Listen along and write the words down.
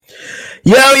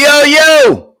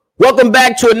Yo. Welcome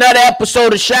back to another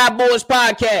episode of Shy Boys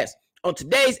Podcast. On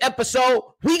today's episode,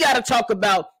 we got to talk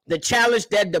about the challenge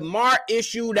that DeMar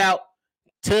issued out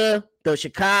to the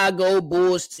Chicago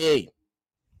Bulls team.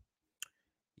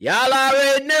 Y'all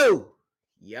already knew.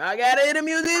 Y'all got to hit the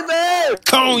music first.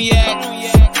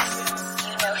 Cognac.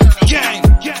 Gang.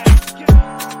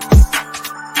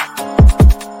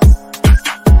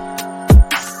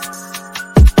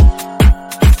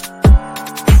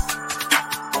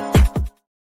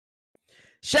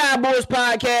 Shy Boys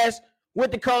Podcast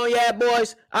with the Cognac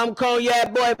Boys. I'm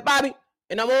Cognac Boy Bobby,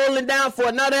 and I'm holding down for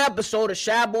another episode of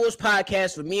Shy Boys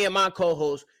Podcast for me and my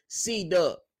co-host,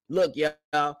 C-Dub. Look,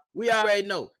 y'all, we already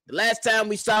know. The last time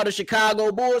we saw the Chicago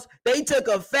Bulls, they took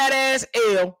a fat-ass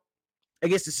L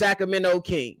against the Sacramento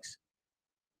Kings.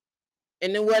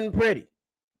 And it wasn't pretty.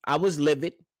 I was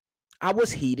livid. I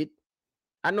was heated.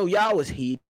 I know y'all was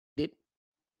heated.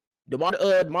 DeMar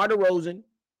DeRozan,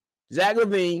 Zach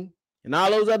LaVine, and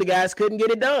all those other guys couldn't get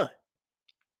it done.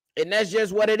 And that's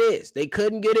just what it is. They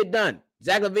couldn't get it done.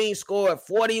 Zach LaVine scored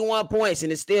 41 points,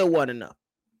 and it still wasn't enough.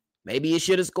 Maybe he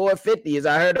should have scored 50, as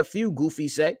I heard a few goofies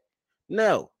say.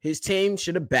 No, his team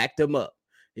should have backed him up.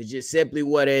 It's just simply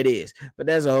what it is. But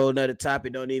that's a whole nother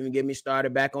topic. Don't even get me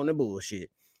started back on the bullshit.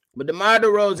 But DeMar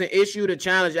DeRozan issued a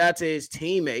challenge out to his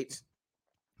teammates,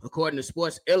 according to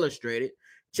Sports Illustrated,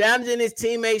 challenging his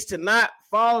teammates to not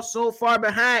fall so far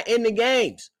behind in the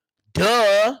games.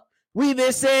 Duh. We've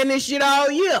been saying this shit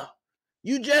all year.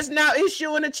 You just now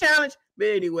issuing a challenge. But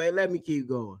anyway, let me keep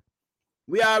going.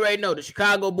 We already know the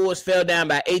Chicago Bulls fell down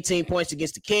by 18 points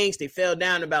against the Kings. They fell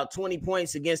down about 20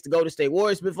 points against the Golden State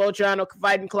Warriors before trying to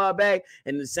fight and claw back.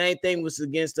 And the same thing was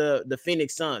against the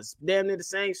Phoenix Suns. Damn near the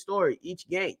same story each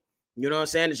game. You know what I'm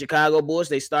saying? The Chicago Bulls,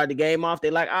 they start the game off.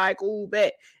 They like, all right, cool,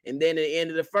 bet. And then at the end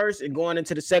of the first and going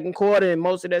into the second quarter, and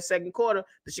most of that second quarter,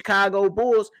 the Chicago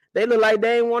Bulls, they look like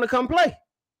they ain't want to come play.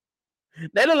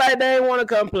 They look like they ain't want to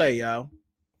come play, y'all.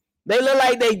 They look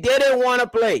like they didn't want to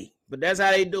play. But that's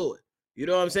how they do it. You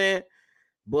know what I'm saying?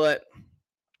 But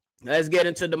let's get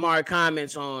into DeMar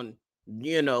comments on,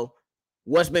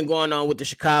 what's been going on with the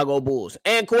Chicago Bulls.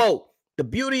 And quote, the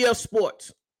beauty of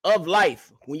sports, of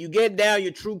life, when you get down,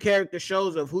 your true character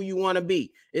shows of who you want to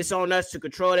be. It's on us to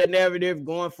control that narrative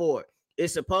going forward.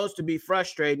 It's supposed to be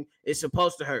frustrating. It's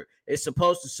supposed to hurt. It's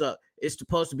supposed to suck. It's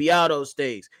supposed to be all those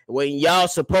things. When y'all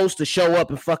supposed to show up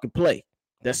and fucking play.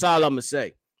 That's all I'm going to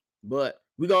say. But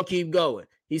we're going to keep going.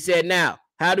 He said, now,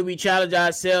 how do we challenge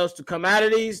ourselves to come out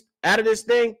of this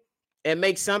thing and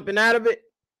make something out of it?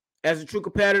 As a true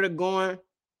competitor is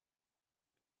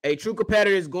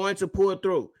going to pull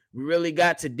through. We really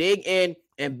got to dig in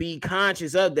and be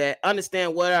conscious of that,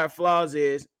 understand what our flaws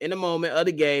is in the moment of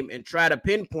the game, and try to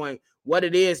pinpoint what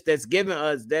it is that's giving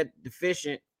us that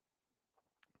deficient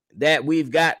that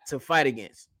we've got to fight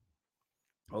against.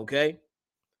 Okay?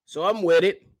 So I'm with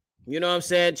it. You know what I'm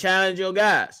saying? Challenge your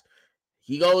guys.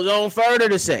 He goes on further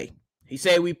to say, he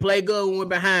said we play good when we're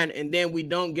behind and then we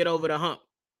don't get over the hump.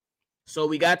 So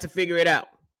we got to figure it out.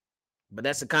 But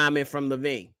that's a comment from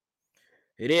LaVine.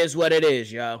 It is what it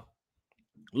is, y'all.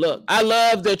 Look, I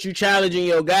love that you challenging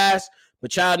your guys,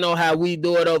 but y'all know how we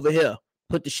do it over here.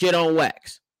 Put the shit on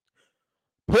wax.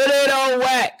 Put it on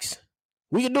wax.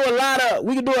 We can do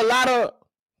a lot of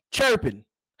chirping.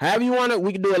 However you want it,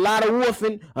 we can do a lot of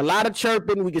woofing, a lot of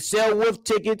chirping. We can sell woof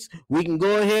tickets. We can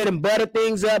go ahead and butter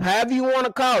things up. However you want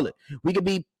to call it. We can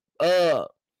be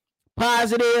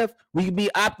positive. We can be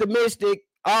optimistic.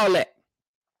 All that.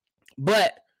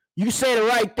 But you say the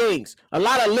right things. A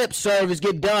lot of lip service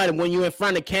get done when you're in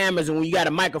front of cameras and when you got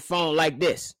a microphone like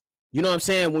this. You know what I'm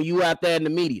saying? When you out there in the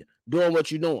media doing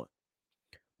what you're doing.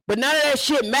 But none of that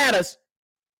shit matters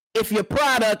if your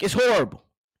product is horrible.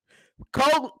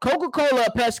 Coca-Cola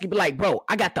or Pepsi be like, bro,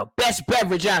 I got the best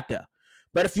beverage out there.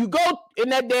 But if you go in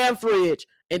that damn fridge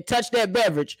and touch that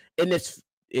beverage, and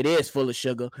it is full of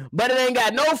sugar, but it ain't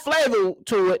got no flavor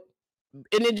to it,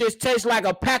 and it just tastes like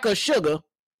a pack of sugar,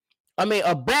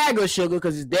 a bag of sugar,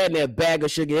 because it's damn near a bag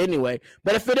of sugar anyway.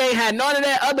 But if it ain't had none of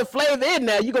that other flavor in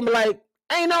there, you're going to be like,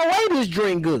 ain't no way this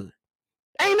drink good.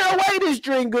 Ain't no way this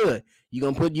drink good. You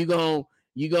going to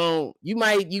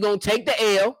take the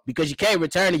L because you can't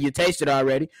return it. You tasted it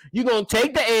already. You're going to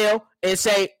take the L and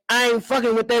say, I ain't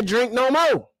fucking with that drink no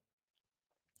more.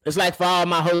 It's like for all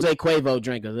my Jose Cuervo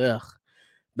drinkers. Ugh.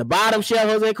 The bottom shelf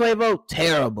Jose Cuervo,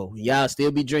 terrible. Y'all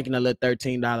still be drinking a little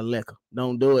 $13 liquor.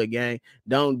 Don't do it, gang.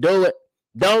 Don't do it.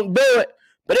 Don't do it.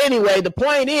 But anyway, the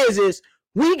point is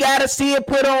we got to see it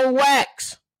put on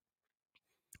wax.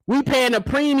 We paying a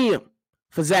premium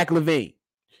for Zach LaVine.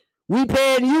 We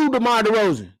paying you, DeMar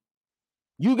DeRozan.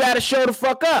 You got to show the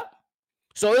fuck up.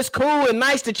 So it's cool and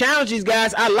nice to challenge these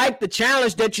guys. I like the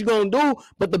challenge that you're going to do,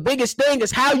 but the biggest thing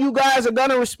is how you guys are going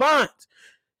to respond.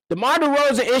 DeMar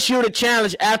DeRozan issued a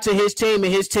challenge out to his team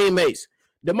and his teammates.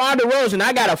 DeMar DeRozan,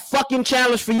 I got a fucking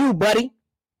challenge for you, buddy.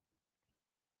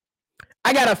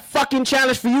 I got a fucking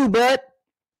challenge for you, bud.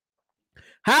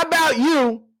 How about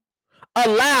you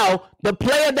allow the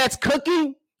player that's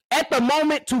cooking at the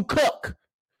moment to cook?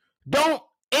 Don't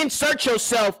insert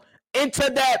yourself into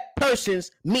that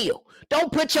person's meal.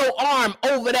 Don't put your arm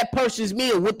over that person's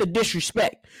meal with the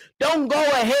disrespect. Don't go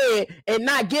ahead and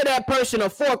not give that person a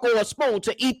fork or a spoon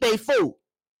to eat their food.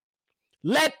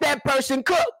 Let that person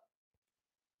cook.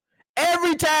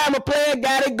 Every time a player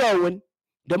got it going,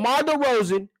 DeMar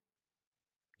DeRozan,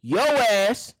 your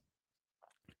ass,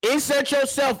 insert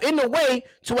yourself in the way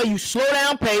to where you slow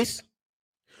down pace,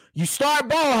 you start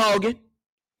ball hogging,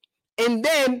 and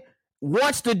then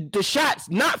once the shot's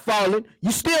not falling,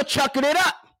 you still chucking it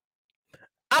up.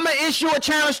 I'm going to issue a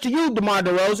challenge to you, DeMar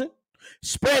DeRozan.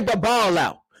 Spread the ball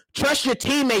out. Trust your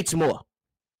teammates more.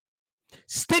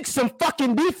 Stick some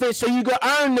fucking defense so you can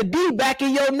earn the D back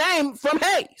in your name from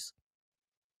Hayes.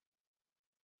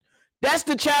 That's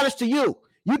the challenge to you.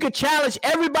 You can challenge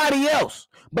everybody else,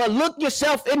 but look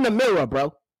yourself in the mirror,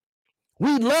 bro.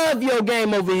 We love your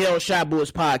game over here on Shot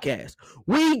Boys Podcast.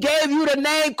 We gave you the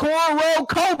name Cornrow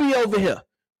Kobe over here.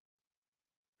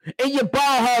 And you're ball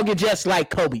hogging just like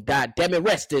Kobe. God damn it,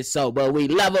 rest his soul, but we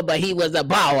love him, but he was a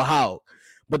ball hog.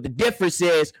 But the difference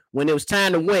is when it was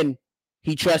time to win,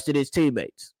 he trusted his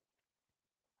teammates.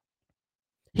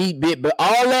 But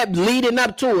all that leading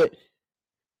up to it,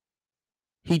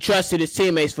 he trusted his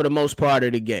teammates for the most part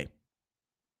of the game.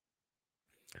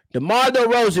 DeMar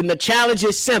DeRozan, the challenge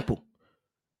is simple.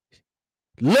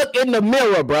 Look in the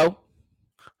mirror, bro.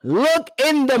 Look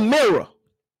in the mirror.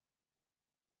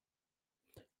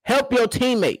 Help your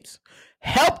teammates.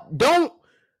 Don't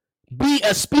be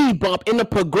a speed bump in the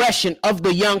progression of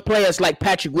the young players like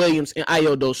Patrick Williams and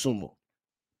Ayo Dosunmu.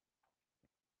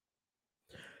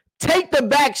 Take the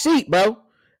back seat, bro.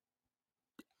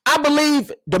 I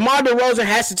believe DeMar DeRozan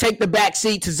has to take the back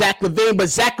seat to Zach LaVine, but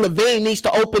Zach LaVine needs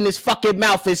to open his fucking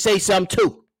mouth and say something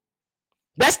too.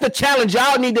 That's the challenge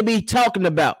y'all need to be talking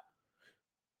about.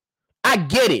 I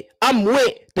get it. I'm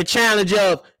with the challenge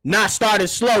of not starting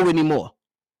slow anymore.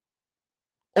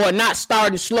 Or not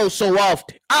starting slow so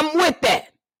often. I'm with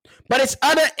that. But it's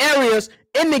other areas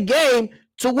in the game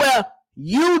to where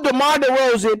you, DeMar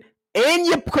DeRozan, and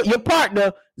your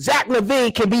partner, Zach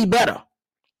LaVine, can be better.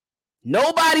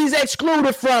 Nobody's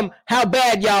excluded from how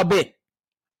bad y'all been.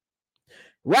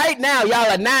 Right now, y'all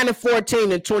are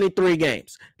 9-14 in 23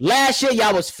 games. Last year,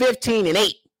 y'all was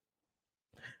 15-8.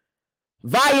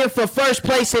 Vying for first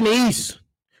place in the East.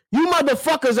 You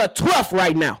motherfuckers are 12th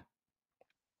right now.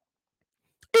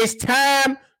 It's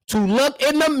time to look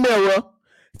in the mirror,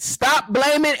 stop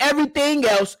blaming everything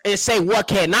else, and say, what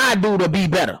can I do to be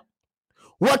better?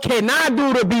 What can I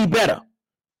do to be better?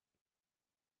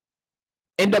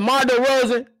 And DeMar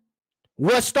DeRozan,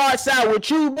 what starts out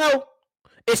with you, bro,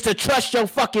 is to trust your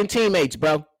fucking teammates,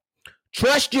 bro.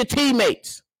 Trust your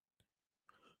teammates.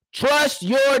 Trust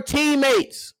your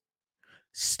teammates.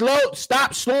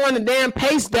 Stop slowing the damn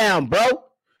pace down, bro.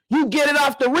 You get it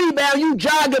off the rebound, you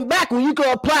jogging back when you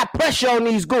can apply pressure on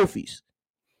these goofies.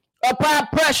 Apply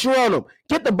pressure on them.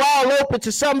 Get the ball open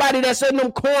to somebody that's in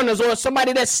them corners or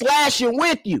somebody that's slashing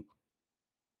with you.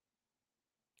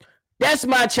 That's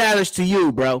my challenge to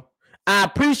you, bro. I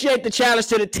appreciate the challenge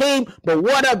to the team, but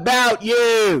what about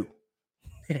you?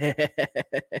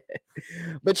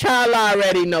 But y'all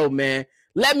already know, man.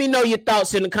 Let me know your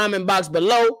thoughts in the comment box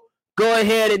below. Go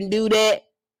ahead and do that.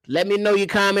 Let me know your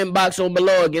comment box on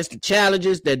below against the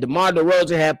challenges that DeMar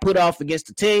DeRozan had put off against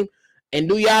the team. And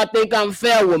do y'all think I'm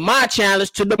fair with my challenge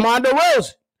to DeMar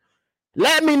DeRozan?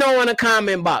 Let me know in the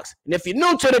comment box. And if you're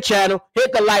new to the channel,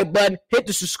 hit the like button, hit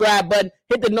the subscribe button,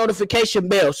 hit the notification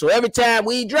bell. So every time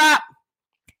we drop,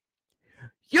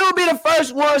 you'll be the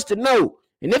first ones to know.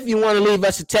 And if you want to leave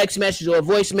us a text message or a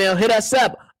voicemail, hit us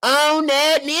up on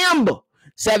that number.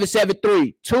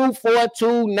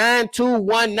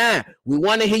 773-242-9219. We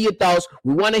want to hear your thoughts.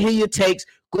 We want to hear your takes.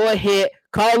 Go ahead,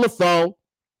 call the phone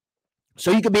so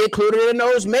you can be included in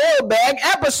those mailbag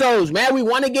episodes, man. We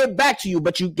want to get back to you,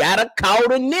 but you got to call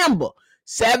the number.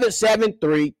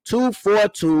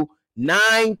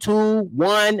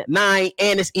 773-242-9219,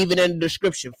 and it's even in the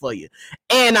description for you.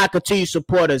 And I continue to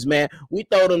support us, man. We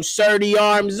throw them 30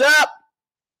 arms up.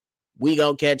 We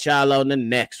gonna catch y'all on the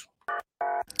next one.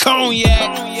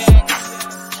 Cognac.